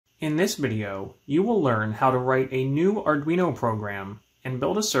In this video, you will learn how to write a new Arduino program and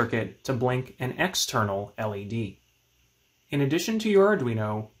build a circuit to blink an external LED. In addition to your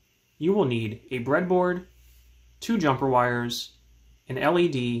Arduino, you will need a breadboard, 2 jumper wires, an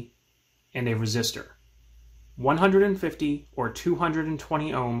LED, and a resistor. 150 or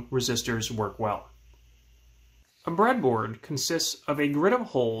 220 ohm resistors work well. A breadboard consists of a grid of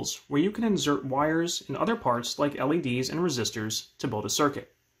holes where you can insert wires and other parts like LEDs and resistors to build a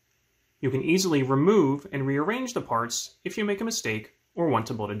circuit. You can easily remove and rearrange the parts if you make a mistake or want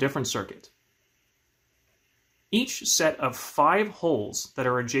to build a different circuit. Each set of 5 holes that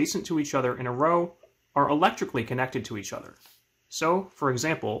are adjacent to each other in a row are electrically connected to each other. So, for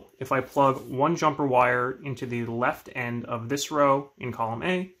example, if I plug one jumper wire into the left end of this row in column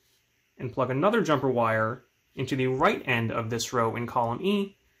A and plug another jumper wire into the right end of this row in column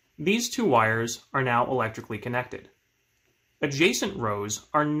E, these 2 wires are now electrically connected. Adjacent rows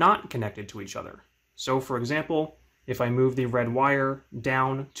are not connected to each other. So, for example, if I move the red wire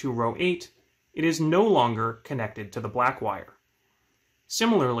down to row 8, it is no longer connected to the black wire.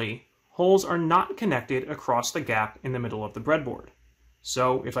 Similarly, holes are not connected across the gap in the middle of the breadboard.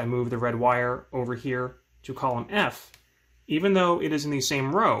 So, if I move the red wire over here to column F, even though it is in the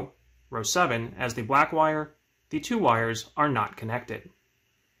same row, row 7, as the black wire, the 2 wires are not connected.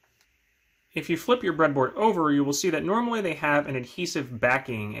 If you flip your breadboard over, you will see that normally they have an adhesive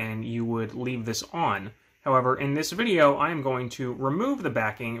backing and you would leave this on. However, in this video, I am going to remove the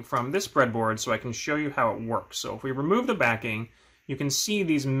backing from this breadboard so I can show you how it works. So if we remove the backing, you can see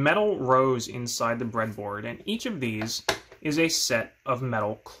these metal rows inside the breadboard, and each of these is a set of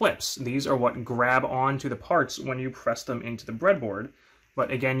metal clips. These are what grab onto the parts when you press them into the breadboard. But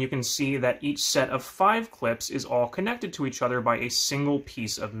again, you can see that each set of 5 clips is all connected to each other by a single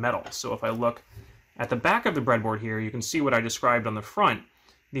piece of metal. So if I look at the back of the breadboard here, you can see what I described on the front.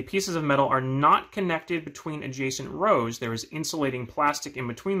 The pieces of metal are not connected between adjacent rows. There is insulating plastic in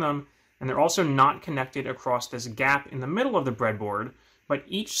between them, and they're also not connected across this gap in the middle of the breadboard, but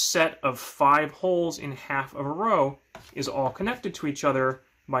each set of 5 holes in half of a row is all connected to each other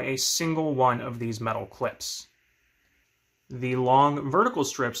by a single one of these metal clips. The long vertical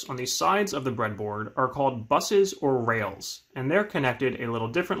strips on the sides of the breadboard are called buses or rails, and they're connected a little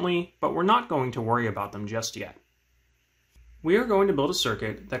differently, but we're not going to worry about them just yet. We are going to build a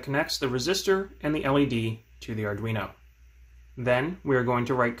circuit that connects the resistor and the LED to the Arduino. Then we are going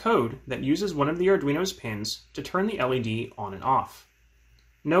to write code that uses one of the Arduino's pins to turn the LED on and off.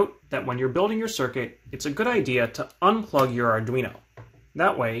 Note that when you're building your circuit, it's a good idea to unplug your Arduino.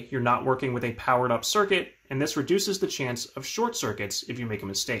 That way, you're not working with a powered-up circuit, and this reduces the chance of short circuits if you make a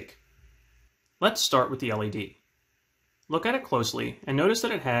mistake. Let's start with the LED. Look at it closely and notice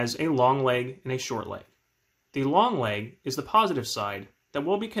that it has a long leg and a short leg. The long leg is the positive side that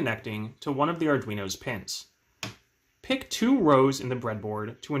we'll be connecting to one of the Arduino's pins. Pick 2 rows in the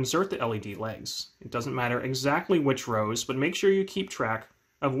breadboard to insert the LED legs. It doesn't matter exactly which rows, but make sure you keep track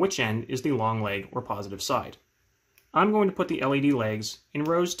of which end is the long leg or positive side. I'm going to put the LED legs in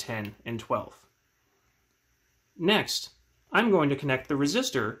rows 10 and 12. Next, I'm going to connect the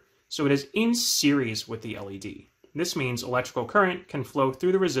resistor so it is in series with the LED. This means electrical current can flow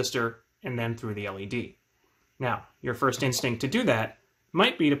through the resistor and then through the LED. Now, your first instinct to do that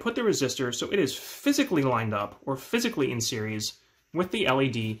might be to put the resistor so it is physically lined up or physically in series with the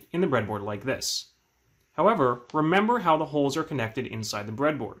LED in the breadboard like this. However, remember how the holes are connected inside the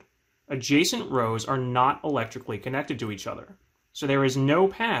breadboard. Adjacent rows are not electrically connected to each other, so there is no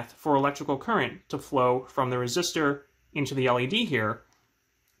path for electrical current to flow from the resistor into the LED here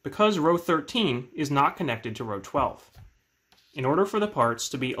because row 13 is not connected to row 12. In order for the parts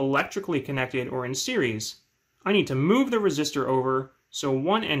to be electrically connected or in series, I need to move the resistor over so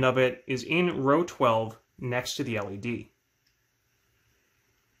one end of it is in row 12 next to the LED.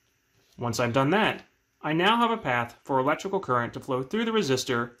 Once I've done that, I now have a path for electrical current to flow through the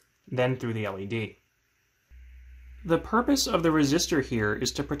resistor, then through the LED. The purpose of the resistor here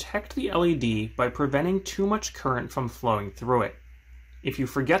is to protect the LED by preventing too much current from flowing through it. If you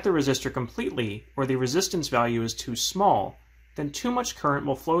forget the resistor completely, or the resistance value is too small, then too much current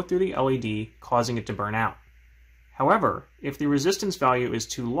will flow through the LED, causing it to burn out. However, if the resistance value is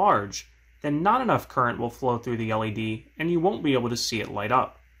too large, then not enough current will flow through the LED and you won't be able to see it light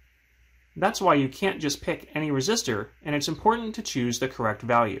up. That's why you can't just pick any resistor, and it's important to choose the correct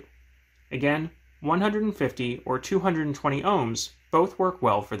value. Again, 150 or 220 ohms both work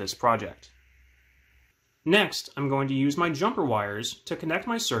well for this project. Next, I'm going to use my jumper wires to connect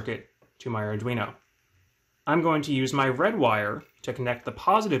my circuit to my Arduino. I'm going to use my red wire to connect the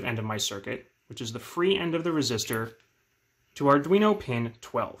positive end of my circuit, which is the free end of the resistor, to Arduino pin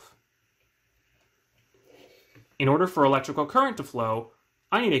 12. In order for electrical current to flow,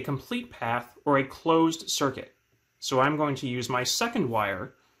 I need a complete path or a closed circuit. So I'm going to use my second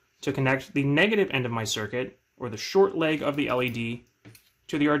wire to connect the negative end of my circuit, or the short leg of the LED,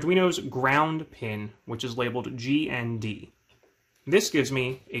 to the Arduino's ground pin, which is labeled GND. This gives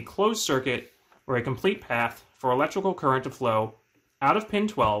me a closed circuit or a complete path for electrical current to flow out of pin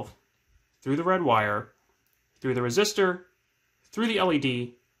 12, through the red wire, through the resistor, through the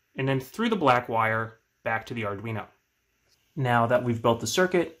LED, and then through the black wire back to the Arduino. Now that we've built the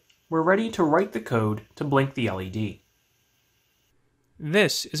circuit, we're ready to write the code to blink the LED.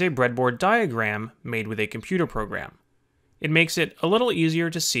 This is a breadboard diagram made with a computer program. It makes it a little easier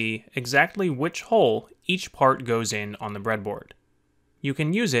to see exactly which hole each part goes in on the breadboard. You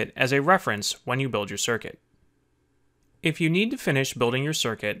can use it as a reference when you build your circuit. If you need to finish building your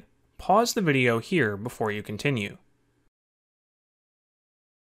circuit, pause the video here before you continue.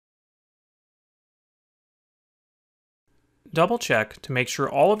 Double check to make sure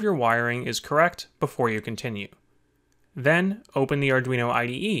all of your wiring is correct before you continue. Then open the Arduino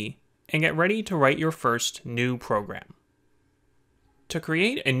IDE and get ready to write your first new program. To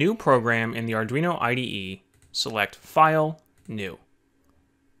create a new program in the Arduino IDE, select File, New.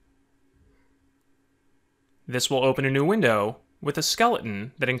 This will open a new window with a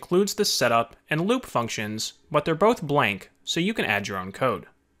skeleton that includes the setup and loop functions, but they're both blank, so you can add your own code.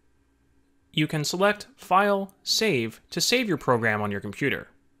 You can select File, Save to save your program on your computer.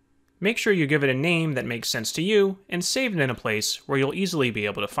 Make sure you give it a name that makes sense to you and save it in a place where you'll easily be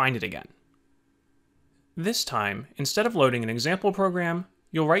able to find it again. This time, instead of loading an example program,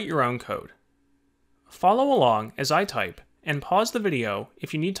 you'll write your own code. Follow along as I type and pause the video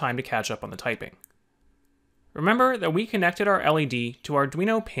if you need time to catch up on the typing. Remember that we connected our LED to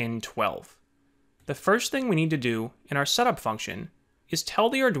Arduino pin 12. The first thing we need to do in our setup function is tell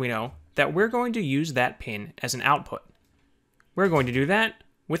the Arduino that we're going to use that pin as an output. We're going to do that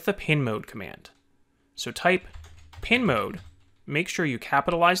with the pin mode command. So type pin mode, make sure you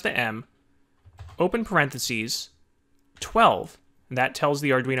capitalize the M, open parentheses, 12, that tells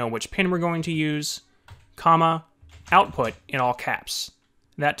the Arduino which pin we're going to use, comma, output in all caps.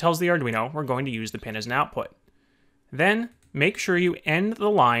 That tells the Arduino we're going to use the pin as an output. Then make sure you end the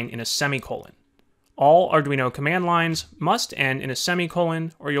line in a semicolon. All Arduino command lines must end in a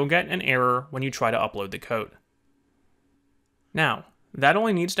semicolon or you'll get an error when you try to upload the code. Now, that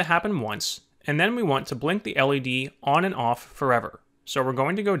only needs to happen once, and then we want to blink the LED on and off forever. So we're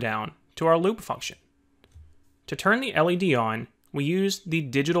going to go down to our loop function. To turn the LED on, we use the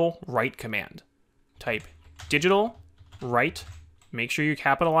digital write command. Type digital write, make sure you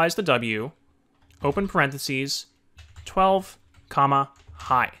capitalize the W, open parentheses, 12, comma,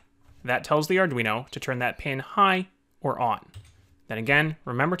 high. That tells the Arduino to turn that pin high or on. Then again,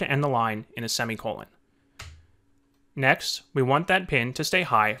 remember to end the line in a semicolon. Next, we want that pin to stay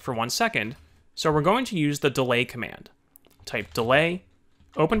high for 1 second, so we're going to use the delay command. Type delay,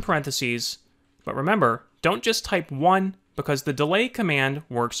 open parentheses, but remember, don't just type 1 because the delay command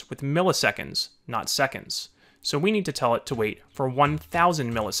works with milliseconds, not seconds. So we need to tell it to wait for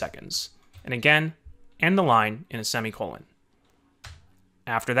 1,000 milliseconds. And again, end the line in a semicolon.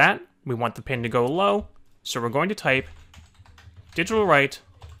 After that, we want the pin to go low, so we're going to type digital write,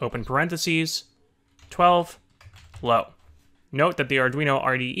 open parentheses, 12, low. Note that the Arduino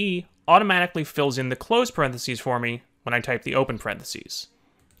IDE automatically fills in the close parentheses for me when I type the open parentheses.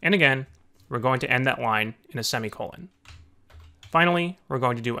 And again, we're going to end that line in a semicolon. Finally, we're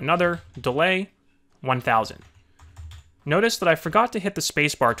going to do another delay, 1000. Notice that I forgot to hit the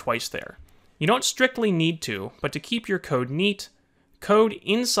spacebar twice there. You don't strictly need to, but to keep your code neat, code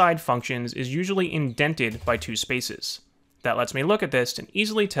inside functions is usually indented by 2 spaces. That lets me look at this and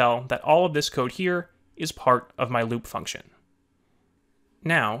easily tell that all of this code here is part of my loop function.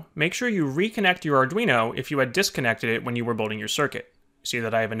 Now, make sure you reconnect your Arduino if you had disconnected it when you were building your circuit. See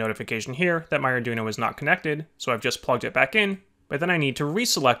that I have a notification here that my Arduino is not connected, so I've just plugged it back in, but then I need to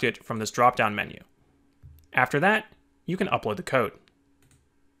reselect it from this drop-down menu. After that, you can upload the code.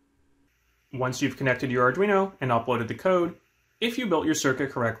 Once you've connected your Arduino and uploaded the code, if you built your circuit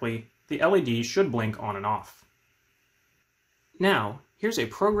correctly, the LED should blink on and off. Now, here's a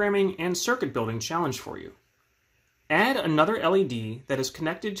programming and circuit building challenge for you. Add another LED that is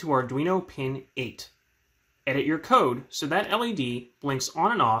connected to Arduino pin 8. Edit your code so that LED blinks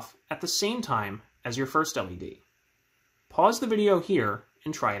on and off at the same time as your first LED. Pause the video here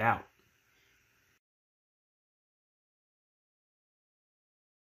and try it out.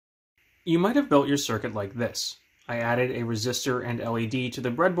 You might have built your circuit like this. I added a resistor and LED to the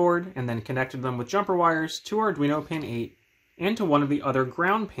breadboard and then connected them with jumper wires to Arduino pin 8 and to one of the other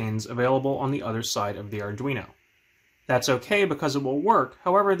ground pins available on the other side of the Arduino. That's okay because it will work,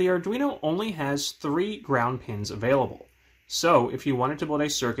 however the Arduino only has 3 ground pins available. So if you wanted to build a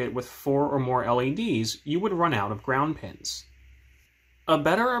circuit with 4 or more LEDs, you would run out of ground pins. A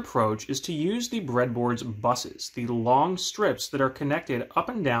better approach is to use the breadboard's buses, the long strips that are connected up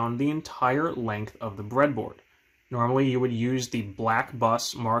and down the entire length of the breadboard. Normally you would use the black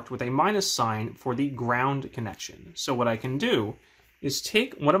bus marked with a minus sign for the ground connection. So what I can do is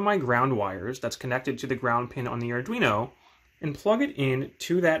take one of my ground wires that's connected to the ground pin on the Arduino and plug it in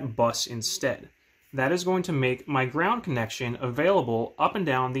to that bus instead. That is going to make my ground connection available up and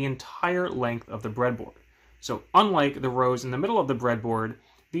down the entire length of the breadboard. So unlike the rows in the middle of the breadboard,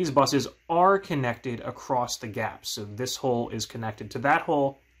 these buses are connected across the gaps. So this hole is connected to that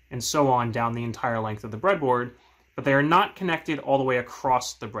hole and so on down the entire length of the breadboard, but they are not connected all the way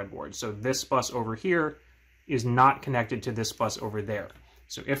across the breadboard. So this bus over here is not connected to this bus over there.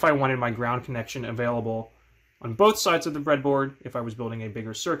 So if I wanted my ground connection available on both sides of the breadboard, if I was building a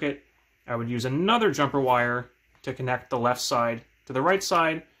bigger circuit, I would use another jumper wire to connect the left side to the right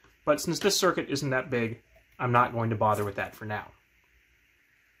side, but since this circuit isn't that big, I'm not going to bother with that for now.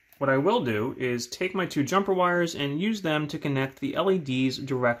 What I will do is take my 2 jumper wires and use them to connect the LEDs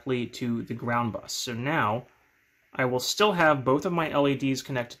directly to the ground bus. So now I will still have both of my LEDs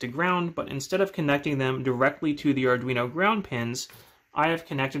connected to ground, but instead of connecting them directly to the Arduino ground pins, I have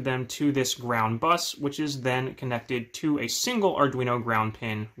connected them to this ground bus, which is then connected to a single Arduino ground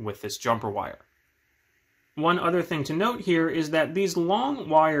pin with this jumper wire. One other thing to note here is that these long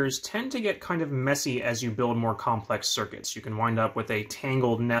wires tend to get kind of messy as you build more complex circuits. You can wind up with a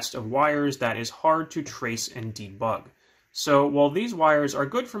tangled nest of wires that is hard to trace and debug. So while these wires are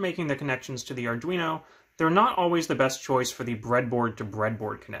good for making the connections to the Arduino, they're not always the best choice for the breadboard to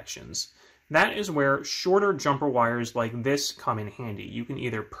breadboard connections. That is where shorter jumper wires like this come in handy. You can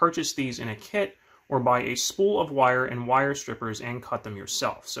either purchase these in a kit or buy a spool of wire and wire strippers and cut them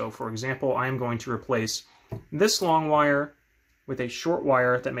yourself. So for example, I am going to replace this long wire with a short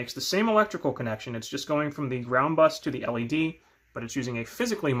wire that makes the same electrical connection. It's just going from the ground bus to the LED, but it's using a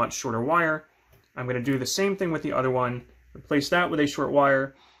physically much shorter wire. I'm going to do the same thing with the other one, replace that with a short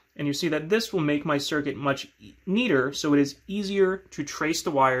wire, and you see that this will make my circuit much neater, so it is easier to trace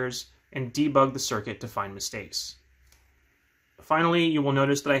the wires and debug the circuit to find mistakes. Finally, you will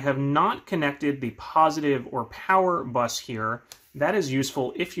notice that I have not connected the positive or power bus here. That is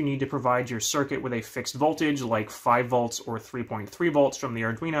useful if you need to provide your circuit with a fixed voltage like 5 volts or 3.3 volts from the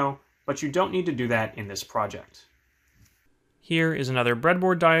Arduino, but you don't need to do that in this project. Here is another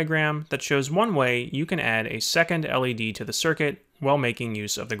breadboard diagram that shows one way you can add a second LED to the circuit while making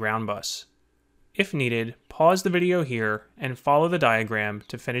use of the ground bus. If needed, pause the video here and follow the diagram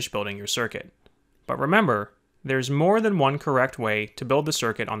to finish building your circuit. But remember, there's more than one correct way to build the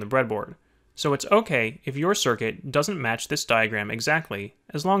circuit on the breadboard, so it's okay if your circuit doesn't match this diagram exactly,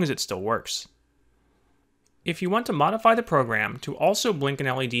 as long as it still works. If you want to modify the program to also blink an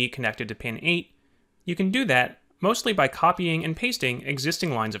LED connected to pin 8, you can do that mostly by copying and pasting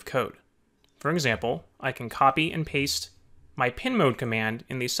existing lines of code. For example, I can copy and paste my pin mode command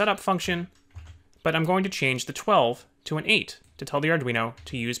in the setup function, but I'm going to change the 12 to an 8 to tell the Arduino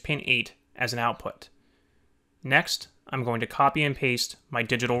to use pin 8 as an output. Next, I'm going to copy and paste my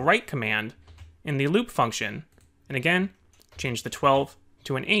digital write command in the loop function, and again, change the 12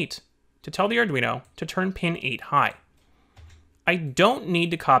 to an 8 to tell the Arduino to turn pin 8 high. I don't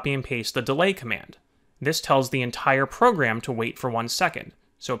need to copy and paste the delay command. This tells the entire program to wait for 1 second,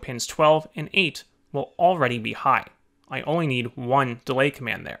 so pins 12 and 8 will already be high. I only need one delay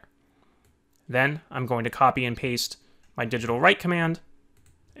command there. Then I'm going to copy and paste my digital write command.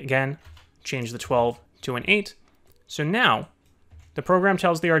 Again, change the 12 to an 8. So now, the program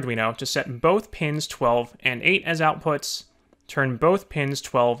tells the Arduino to set both pins 12 and 8 as outputs, turn both pins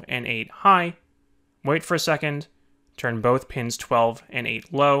 12 and 8 high, wait for a second, turn both pins 12 and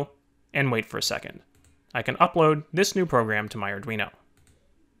 8 low, and wait for a second. I can upload this new program to my Arduino.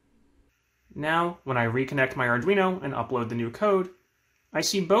 Now, when I reconnect my Arduino and upload the new code, I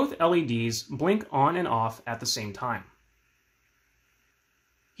see both LEDs blink on and off at the same time.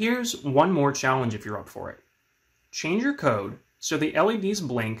 Here's one more challenge if you're up for it. Change your code so the LEDs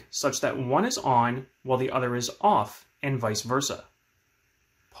blink such that one is on while the other is off, and vice versa.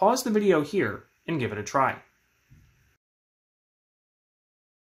 Pause the video here and give it a try.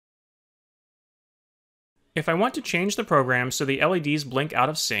 If I want to change the program so the LEDs blink out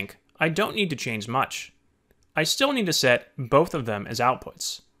of sync, I don't need to change much. I still need to set both of them as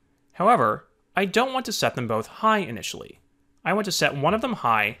outputs. However, I don't want to set them both high initially. I want to set one of them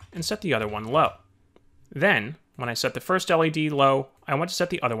high and set the other one low. Then, When I set the first LED low, I want to set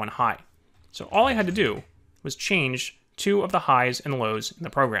the other one high. So all I had to do was change two of the highs and lows in the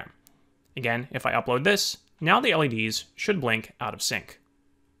program. Again, if I upload this, now the LEDs should blink out of sync.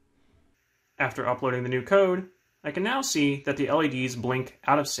 After uploading the new code, I can now see that the LEDs blink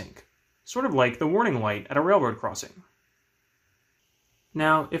out of sync, sort of like the warning light at a railroad crossing.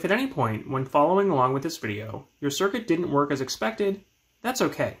 Now, if at any point when following along with this video, your circuit didn't work as expected, that's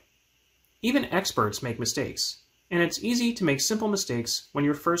okay. Even experts make mistakes, and it's easy to make simple mistakes when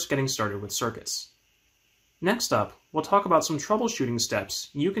you're first getting started with circuits. Next up, we'll talk about some troubleshooting steps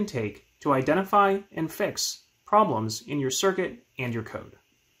you can take to identify and fix problems in your circuit and your code.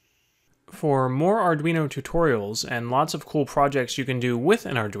 For more Arduino tutorials and lots of cool projects you can do with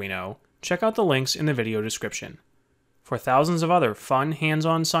an Arduino, check out the links in the video description. For thousands of other fun,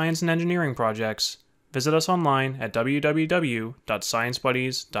 hands-on science and engineering projects, visit us online at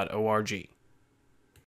www.sciencebuddies.org.